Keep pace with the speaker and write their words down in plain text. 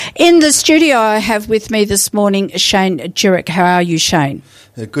In the studio, I have with me this morning Shane Djuric. How are you, Shane?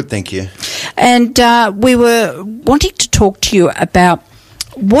 Good, thank you. And we were wanting to talk to you about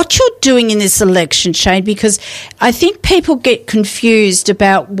what you're doing in this election, Shane, because I think people get confused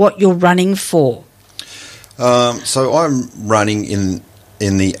about what you're running for. So I'm running in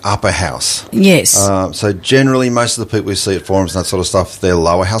the upper house. Yes. So generally, most of the people we see at forums and that sort of stuff, they're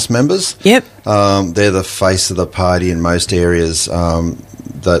lower house members. Yep. They're the face of the party in most areas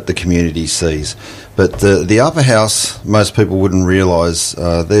that the community sees. But the upper house, most people wouldn't realise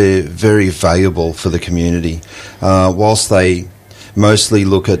they're very valuable for the community. Whilst they mostly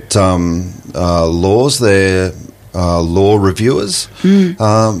look at laws, they're law reviewers.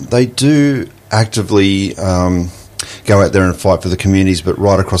 They do actively go out there and fight for the communities, but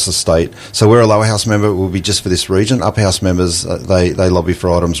right across the state. So we're a lower house member, will be just for this region. Upper house members, they lobby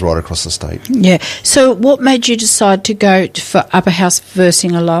for items right across the state. Yeah. So what made you decide to go for upper house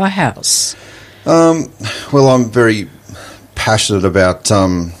versus a lower house? Well, I'm very passionate about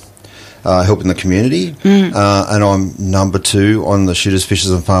helping the community, and I'm number 2 on the Shooters,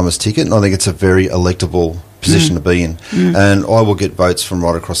 Fishers and Farmers ticket, and I think it's a very electable position to be in, and I will get votes from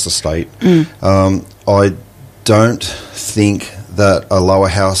right across the state. I don't think that a lower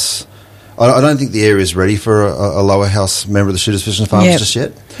house... I don't think the area is ready for a lower house member of the Shooters, Fishers and Farmers just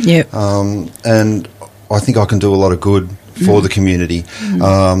yet. Yep. And I think I can do a lot of good for the community.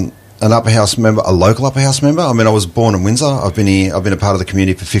 An upper house member, a local upper house member. I mean, I was born in Windsor. I've been here. I've been a part of the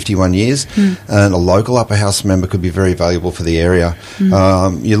community for 51 years, and a local upper house member could be very valuable for the area.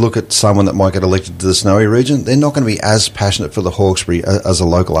 You look at someone that might get elected to the Snowy region; they're not going to be as passionate for the Hawkesbury as a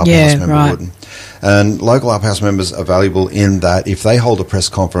local upper house member would. And local upper house members are valuable in that if they hold a press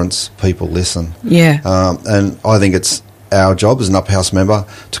conference, people listen. Yeah. And I think it's our job as an upper house member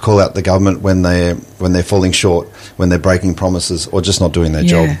to call out the government when they're falling short, when they're breaking promises, or just not doing their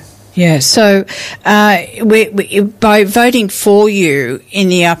job. Yeah, so by voting for you in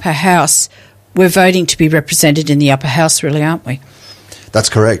the upper house, we're voting to be represented in the upper house, really, aren't we? That's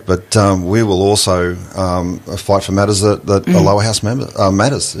correct, but we will also fight for matters that a lower house member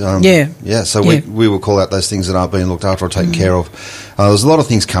matters. So we will call out those things that aren't being looked after or taken care of. There's a lot of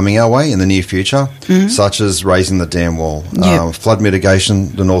things coming our way in the near future, such as raising the dam wall, flood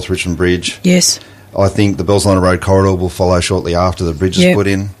mitigation, the North Richmond Bridge. Yes. I think the Bellsliner Road corridor will follow shortly after the bridge is put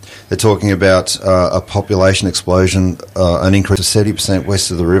in. They're talking about a population explosion, an increase of 70%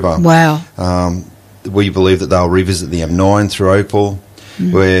 west of the river. Wow. We believe that they'll revisit the M9 through Oakville.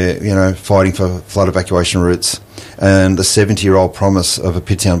 We're, fighting for flood evacuation routes and the 70-year-old promise of a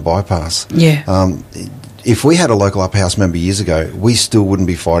Pittown bypass. Yeah. If we had a local upper house member years ago, we still wouldn't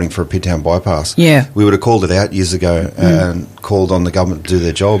be fighting for a Pittown bypass. Yeah. We would have called it out years ago and called on the government to do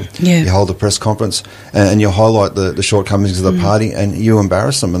their job. Yeah. You hold a press conference and you highlight the shortcomings of the party and you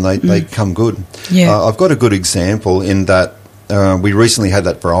embarrass them and they come good. Yeah. I've got a good example in that we recently had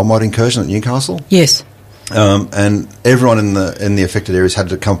that vermilion incursion at Newcastle. Yes. And everyone in the affected areas had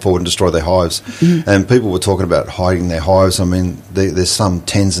to come forward and destroy their hives. And people were talking about hiding their hives. I mean, there's some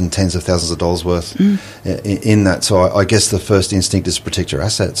tens and tens of thousands of dollars worth in that. So I guess the first instinct is to protect your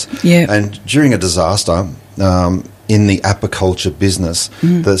assets. Yeah. And during a disaster, in the apiculture business,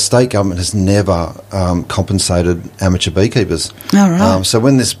 the state government has never compensated amateur beekeepers. Oh, right. So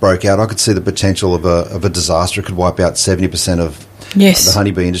when this broke out, I could see the potential of a disaster. It could wipe out 70% of the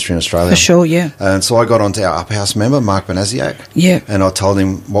honeybee industry in Australia. For sure, yeah. And so I got onto our upper house member, Mark Benaziak, and I told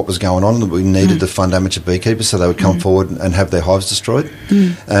him what was going on and that we needed to fund amateur beekeepers so they would come forward and have their hives destroyed.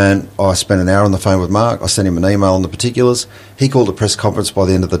 And I spent an hour on the phone with Mark. I sent him an email on the particulars. He called a press conference by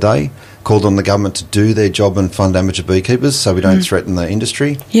the end of the day, called on the government to do their job and fund amateur beekeepers so we don't threaten the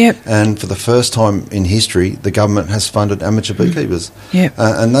industry. Yep. And for the first time in history, the government has funded amateur beekeepers. Yep.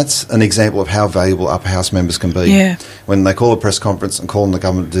 And that's an example of how valuable upper house members can be. Yeah. When they call a press conference and call on the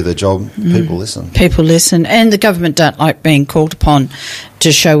government to do their job, people listen. People listen. And the government don't like being called upon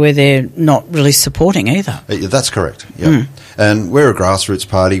to show where they're not really supporting either. That's correct, yeah. And we're a grassroots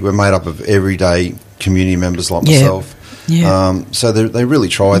party. We're made up of everyday community members like myself. Yeah. So they really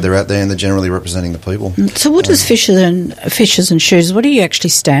try. They're out there and they're generally representing the people. So what does Fishers and Shooters, what do you actually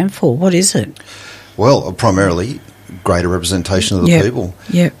stand for? What is it? Well, primarily greater representation of the people.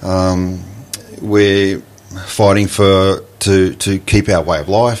 Yeah. We're fighting to keep our way of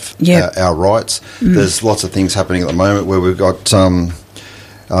life, our rights. There's lots of things happening at the moment where we've got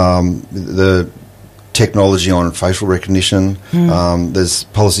the technology on facial recognition. There's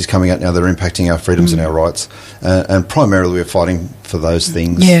policies coming out now that are impacting our freedoms and our rights. And primarily we're fighting for those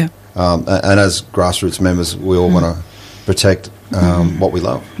things. Yeah. And as grassroots members, we all want to protect what we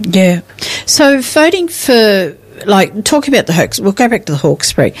love. Yeah. So voting for like, talk about the Hawkesbury. We'll go back to the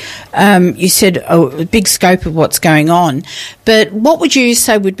Hawkesbury. You said a big scope of what's going on, but what would you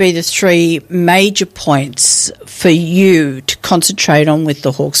say would be the three major points for you to concentrate on with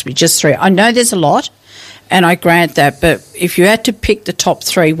the Hawkesbury? Just three. I know there's a lot, and I grant that, but if you had to pick the top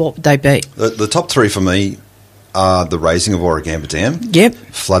three, what would they be? The top three for me are the raising of Warragamba Dam, yep,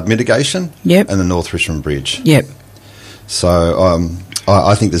 flood mitigation, yep, and the North Richmond Bridge. Yep. So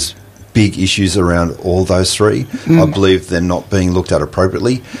I think there's big issues around all those three. I believe they're not being looked at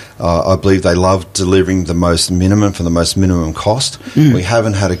appropriately. I believe they love delivering the most minimum for the most minimum cost. We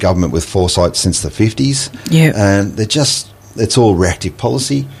haven't had a government with foresight since the 50s. Yep. And it's all reactive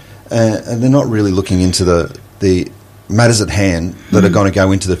policy, and they're not really looking into the matters at hand that are going to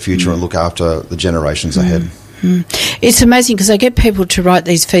go into the future and look after the generations ahead. It's amazing because I get people to write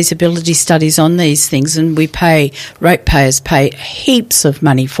these feasibility studies on these things, and ratepayers pay heaps of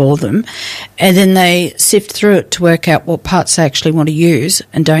money for them, and then they sift through it to work out what parts they actually want to use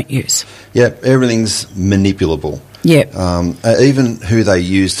and don't use. Yeah, everything's manipulable. Yeah. Even who they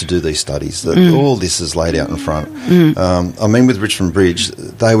use to do these studies, all this is laid out in front. I mean, with Richmond Bridge,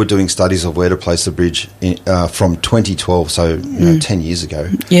 they were doing studies of where to place the bridge from 2012, so 10 years ago.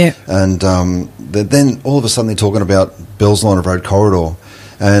 Yeah. And then all of a sudden they're talking about Bell's Line of Road corridor,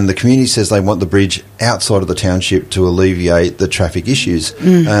 and the community says they want the bridge outside of the township to alleviate the traffic issues.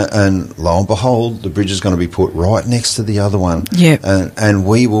 And lo and behold, the bridge is going to be put right next to the other one. Yep. And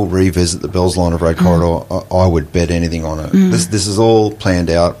we will revisit the Bell's Line of Road corridor. I would bet anything on it. This is all planned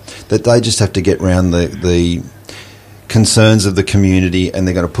out, that they just have to get round the concerns of the community, and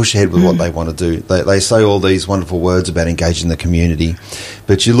they're going to push ahead with what they want to do. They say all these wonderful words about engaging the community,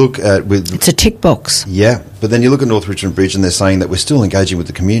 but you look at it's a tick box. Yeah, but then you look at North Richmond Bridge, and they're saying that we're still engaging with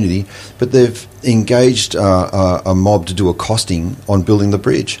the community, but they've engaged a mob to do a costing on building the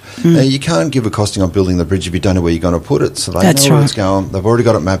bridge. Now, you can't give a costing on building the bridge if you don't know where you're going to put it. So they know where it's going. They've already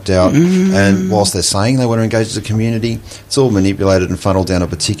got it mapped out, and whilst they're saying they want to engage the community, it's all manipulated and funneled down a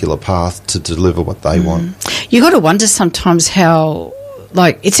particular path to deliver what they want. You got to wonder sometimes how,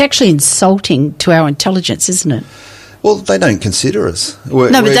 it's actually insulting to our intelligence, isn't it? Well, they don't consider us.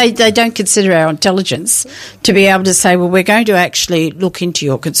 But they don't consider our intelligence to be able to say, well, we're going to actually look into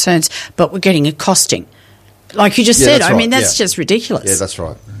your concerns, but we're getting a costing. Like you just said, I mean, that's just ridiculous. Yeah, that's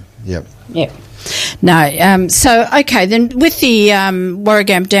right. Yep. Yeah. No, so, okay, then with the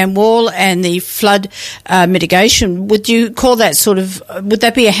Warragamba Dam wall and the flood mitigation, would you call that would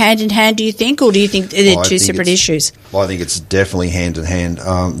that be a hand-in-hand, do you think, or do you think they're two separate issues? I think it's definitely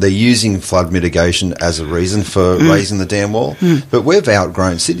hand-in-hand. They're using flood mitigation as a reason for raising the dam wall, but we've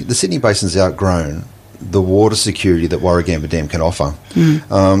outgrown, the Sydney Basin's outgrown the water security that Warragamba Dam can offer. In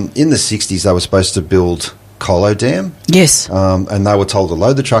the 60s, they were supposed to build Colo Dam. Yes. And they were told to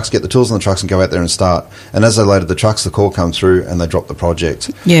load the trucks, get the tools on the trucks and go out there and start. And as they loaded the trucks, the call come through and they dropped the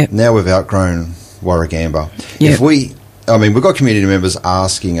project. Yeah. Now we've outgrown Warragamba. Yeah. We've got community members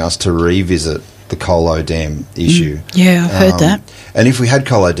asking us to revisit the Colo Dam issue. Yeah, I've heard that. And if we had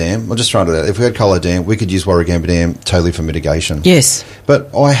Colo Dam, I'll just throwing it out, if we had Colo Dam, we could use Warragamba Dam totally for mitigation. Yes.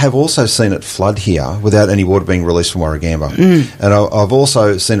 But I have also seen it flood here without any water being released from Warragamba. And I've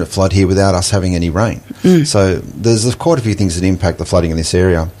also seen it flood here without us having any rain. So there's quite a few things that impact the flooding in this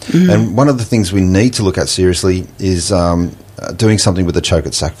area. And one of the things we need to look at seriously is doing something with the choke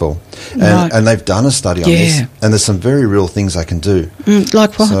at Sackville. And they've done a study on this, and there's some very real things they can do.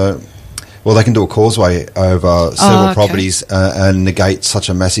 Like what? Well, they can do a causeway over several properties and negate such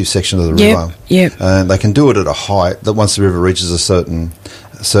a massive section of the river. Yep. And they can do it at a height that once the river reaches a certain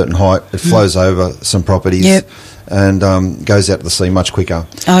height, it flows over some properties and goes out to the sea much quicker.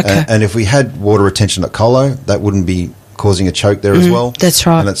 Okay. And if we had water retention at Colo, that wouldn't be causing a choke there as well. That's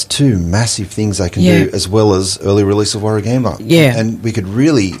right. And that's two massive things they can do, as well as early release of Warragamba. Yeah. And we could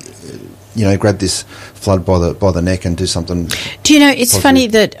really grab this flood by the neck and do something. Do you know, it's positive. Funny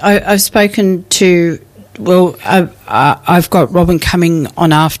that I've spoken to, I've got Robin coming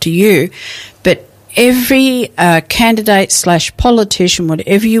on after you, but every candidate / politician,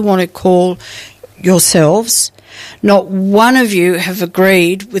 whatever you want to call yourselves, not one of you have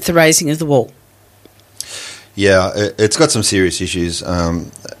agreed with the raising of the wall. Yeah, it's got some serious issues.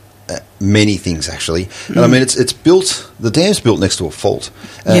 Many things actually, and I mean it's built. The dam's built next to a fault,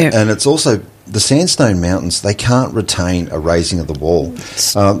 and it's also the sandstone mountains, they can't retain a raising of the wall.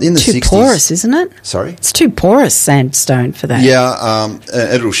 It's too porous, isn't it? Sorry? It's too porous, sandstone, for that. Yeah,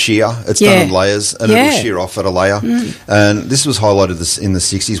 it'll shear. It's done in layers, and it'll shear off at a layer. And this was highlighted in the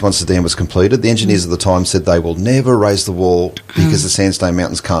 60s once the dam was completed. The engineers at the time said they will never raise the wall because the sandstone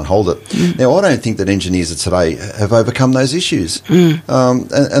mountains can't hold it. Now, I don't think that engineers of today have overcome those issues. And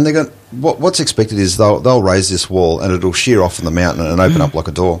they're going... What's expected is they'll raise this wall and it'll shear off from the mountain and open up like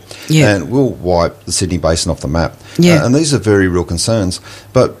a door, and we'll wipe the Sydney Basin off the map. And these are very real concerns.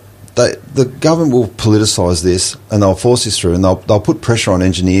 But the government will politicise this, and they'll force this through, and they'll put pressure on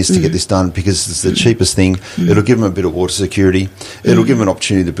engineers to get this done because it's the cheapest thing. It'll give them a bit of water security. It'll give them an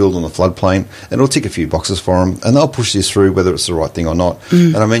opportunity to build on the floodplain, and it'll tick a few boxes for them, and they'll push this through whether it's the right thing or not.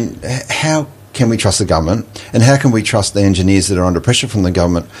 And I mean, how can we trust the government, and how can we trust the engineers that are under pressure from the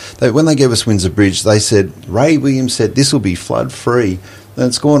government? When they gave us Windsor Bridge, they said, Ray Williams said this will be flood free, and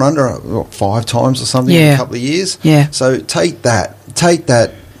it's gone under 5 times or something in a couple of years. So take that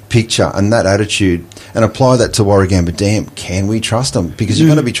picture and that attitude and apply that to Warragamba Dam. Can we trust them? Because you're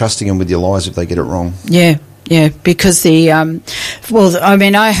going to be trusting them with your lives if they get it wrong. Yeah, because I hope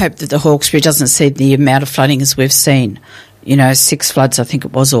that the Hawkesbury doesn't see the amount of flooding as we've seen. 6 floods, I think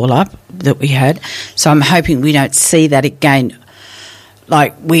it was, all up that we had. So I'm hoping we don't see that again.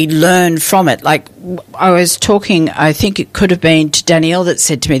 Like, we learn from it. Like, I was talking, I think it could have been to Danielle that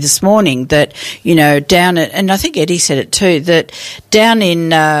said to me this morning that, down at, and I think Eddie said it too, that down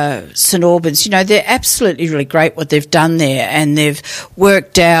in St Albans, they're absolutely really great what they've done there, and they've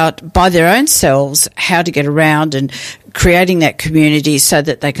worked out by their own selves how to get around and creating that community so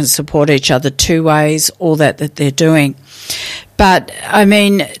that they can support each other 2 ways, all that they're doing. But, I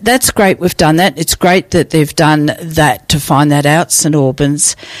mean, that's great we've done that. It's great that they've done that to find that out, St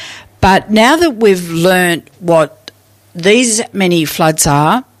Albans. But now that we've learnt what these many floods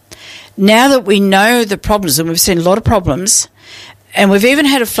are, now that we know the problems, and we've seen a lot of problems, and we've even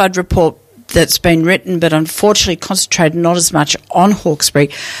had a flood report that's been written but unfortunately concentrated not as much on Hawkesbury,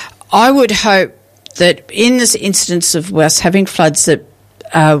 I would hope that in this instance of us having floods that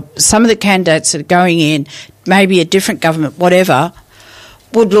some of the candidates that are going in, maybe a different government, whatever,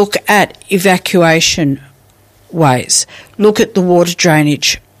 would look at evacuation ways, look at the water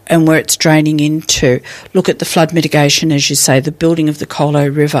drainage and where it's draining into, look at the flood mitigation, as you say, the building of the Colo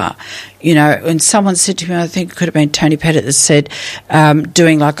River. And someone said to me, I think it could have been Tony Pettit, that said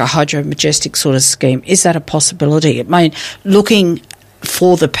doing like a hydro majestic sort of scheme. Is that a possibility? I mean, looking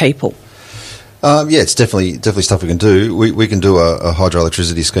for the people. It's definitely stuff we can do. We can do a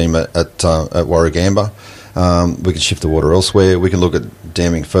hydroelectricity scheme at Warragamba. We can shift the water elsewhere. We can look at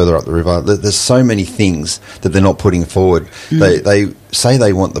damming further up the river. There's so many things that they're not putting forward. They say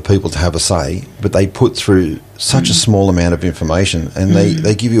they want the people to have a say, but they put through such a small amount of information, and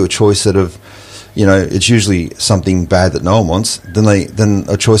they give you a choice that of, it's usually something bad that no one wants, then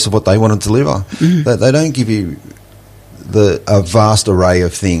a choice of what they want to deliver. They don't give you a vast array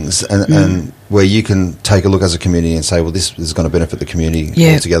of things, and where you can take a look as a community and say, well, this is going to benefit the community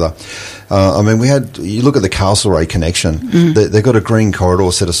altogether. You look at the Castlereagh connection, they've got a green corridor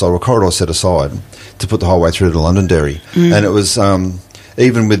set aside to put the highway through to Londonderry. And it was,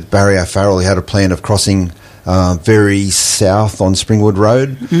 even with Barry O'Farrell, he had a plan of crossing very south on Springwood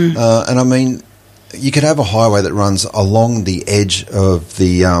Road. And I mean, you could have a highway that runs along the edge of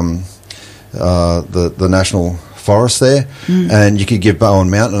the national forest there, and you could give Bowen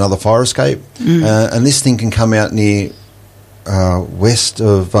Mountain another fire escape, and this thing can come out near west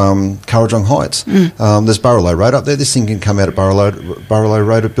of Currajong Heights. There's Burralow Road up there. This thing can come out at Burralow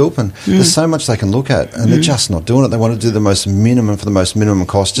Road at Bilpin. There's so much they can look at, and they're just not doing it. They want to do the most minimum for the most minimum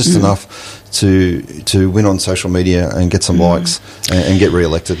cost, just enough to win on social media and get some likes and get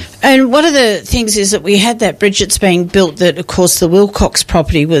re-elected. And one of the things is that we had that bridge that's being built, that of course the Wilcox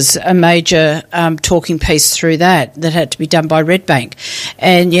property was a major talking piece through that had to be done by Redbank,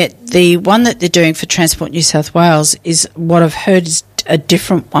 and yet the one that they're doing for Transport New South Wales is, what I've heard, is a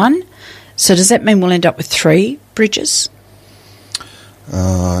different one. So does that mean we'll end up with 3 bridges?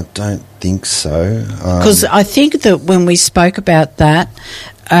 I don't think so. Because I think that when we spoke about that,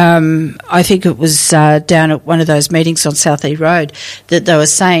 I think it was down at one of those meetings on South E Road, that they were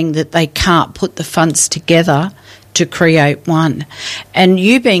saying that they can't put the funds together to create one. And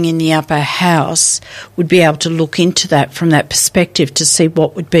you, being in the upper house, would be able to look into that from that perspective to see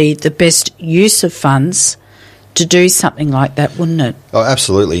what would be the best use of funds to do something like that, wouldn't it? Oh,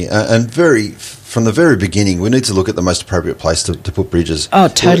 absolutely. And very from the very beginning, we need to look at the most appropriate place to put bridges. Oh,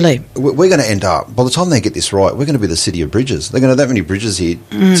 totally. We're going to end up, by the time they get this right, we're going to be the city of bridges. They're going to have that many bridges here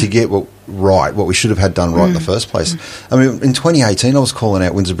to get what we should have had done right in the first place. I mean, in 2018, I was calling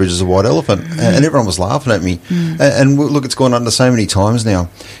out Windsor Bridge as a white elephant, and everyone was laughing at me. And look, it's gone under so many times now.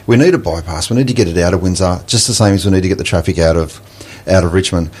 We need a bypass. We need to get it out of Windsor, just the same as we need to get the traffic out of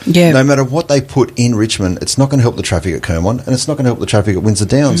Richmond. Yeah. No matter what they put in Richmond, it's not going to help the traffic at Kermont, and it's not going to help the traffic at Windsor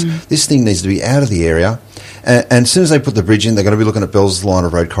Downs. This thing needs to be out of the area. And as soon as they put the bridge in, they're going to be looking at Bell's line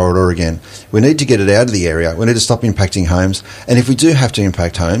of road corridor again. We need to get it out of the area. We need to stop impacting homes. And if we do have to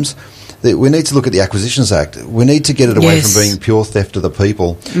impact homes, we need to look at the Acquisitions Act. We need to get it away from being pure theft of the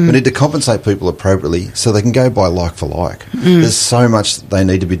people. We need to compensate people appropriately so they can go by like for like. There's so much they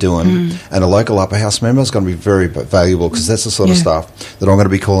need to be doing. And a local upper house member is going to be very valuable, because that's the sort of stuff that I'm going to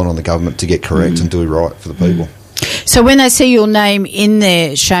be calling on the government to get correct and do right for the people. So when they see your name in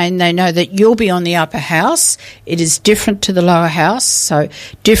there, Shane, they know that you'll be on the upper house. It is different to the lower house, so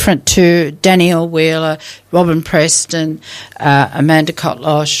different to Danielle Wheeler, Robin Preston, Amanda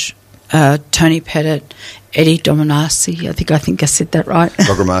Kotlosh, Tony Pettit, Eddie Dominassi. I think I said that right.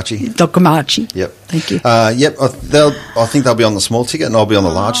 Dogramachi. Yep. Thank you. Yep. I think they'll be on the small ticket, and I'll be on the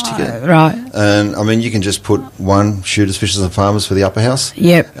large ticket. Right. And I mean, you can just put one Shooters, Fishers, and Farmers for the upper house.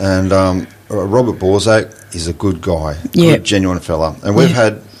 Yep. And Robert Borzak is a good guy, good, genuine fella. And we've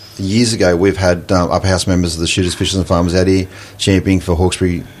had, years ago, upper house members of the Shooters, Fishers and Farmers out here championing for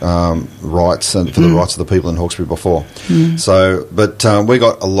Hawkesbury rights and for the rights of the people in Hawkesbury before. So, but we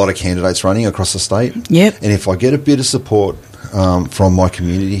got a lot of candidates running across the state. Yep. And if I get a bit of support from my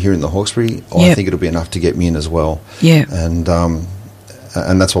community here in the Hawkesbury, I think it'll be enough to get me in as well. Yeah. And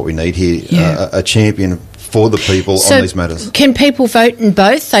that's what we need here, a champion for the people on these matters. Can people vote in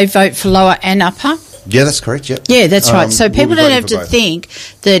both? They vote for lower and upper? Yeah, that's correct, yep. Yeah, that's right. So people don't have to think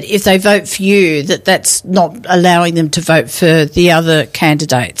that if they vote for you, that's not allowing them to vote for the other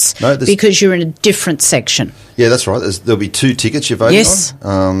candidates, because you're in a different section. Yeah, that's right. There'll be two tickets you're voting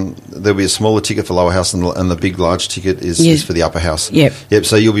on. There'll be a smaller ticket for lower house, and the big, large ticket is for the upper house. Yep,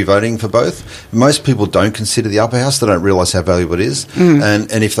 so you'll be voting for both. Most people don't consider the upper house. They don't realise how valuable it is.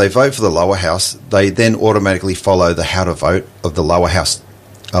 And if they vote for the lower house, they then automatically follow the how to vote of the lower house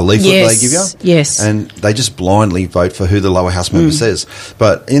leaflet they give you. Yes. And they just blindly vote for who the lower house member says.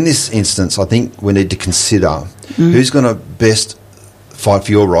 But in this instance, I think we need to consider who's going to best fight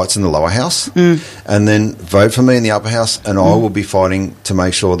for your rights in the lower house, and then vote for me in the upper house, and I will be fighting to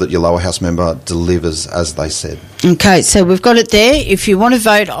make sure that your lower house member delivers as they said. Okay, so we've got it there. If you want to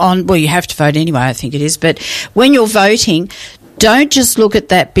vote on, well, you have to vote anyway, I think it is, but when you're voting, don't just look at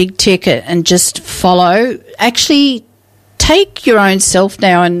that big ticket and just follow. Actually, take your own self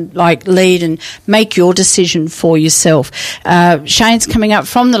now and lead and make your decision for yourself. Shane's coming up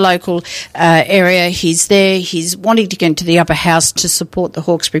from the local area. He's there. He's wanting to get into the upper house to support the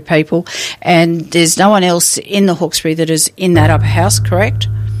Hawkesbury people, and there's no one else in the Hawkesbury that is in that upper house, correct?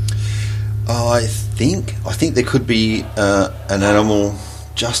 I think there could be an Animal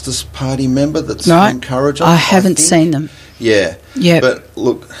Justice Party member that's encouraged. I haven't seen them. Yeah. But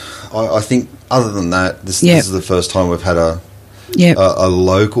look, I think other than that, this is the first time we've had a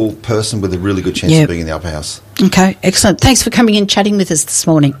local person with a really good chance of being in the upper house. Okay, excellent. Thanks for coming in, chatting with us this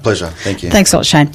morning. Pleasure. Thank you. Thanks a lot, Shane.